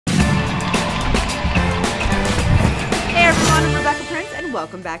and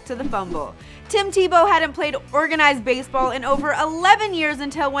welcome back to the Fumble. Tim Tebow hadn't played organized baseball in over 11 years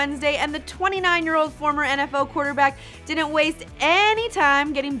until Wednesday, and the 29-year-old former NFL quarterback didn't waste any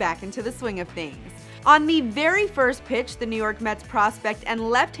time getting back into the swing of things. On the very first pitch, the New York Mets prospect and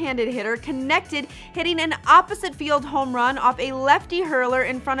left-handed hitter connected, hitting an opposite field home run off a lefty hurler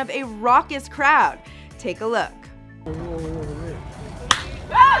in front of a raucous crowd. Take a look.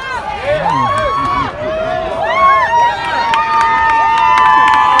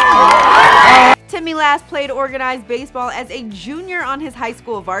 Timmy last played organized baseball as a junior on his high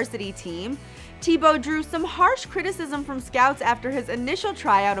school varsity team. Tebow drew some harsh criticism from scouts after his initial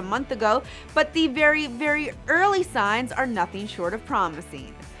tryout a month ago, but the very early signs are nothing short of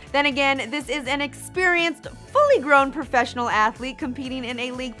promising. Then again, this is an experienced, fully grown professional athlete competing in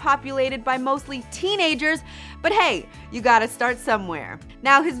a league populated by mostly teenagers, but hey, you gotta start somewhere.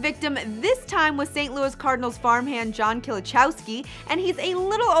 Now his victim this time was St. Louis Cardinals farmhand John Kilichowski, and he's a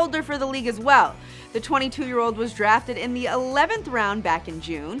little older for the league as well. The 22-year-old was drafted in the 11th round back in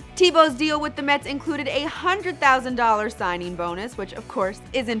June. Tebow's deal with the Mets included a $100,000 signing bonus, which of course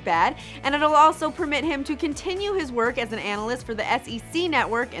isn't bad, and it'll also permit him to continue his work as an analyst for the SEC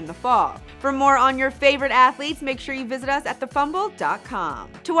network in the fall. For more on your favorite athletes, make sure you visit us at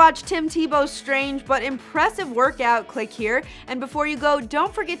thefumble.com. To watch Tim Tebow's strange but impressive workout, click here, and before you go,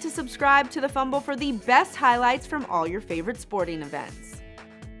 don't forget to subscribe to The Fumble for the best highlights from all your favorite sporting events.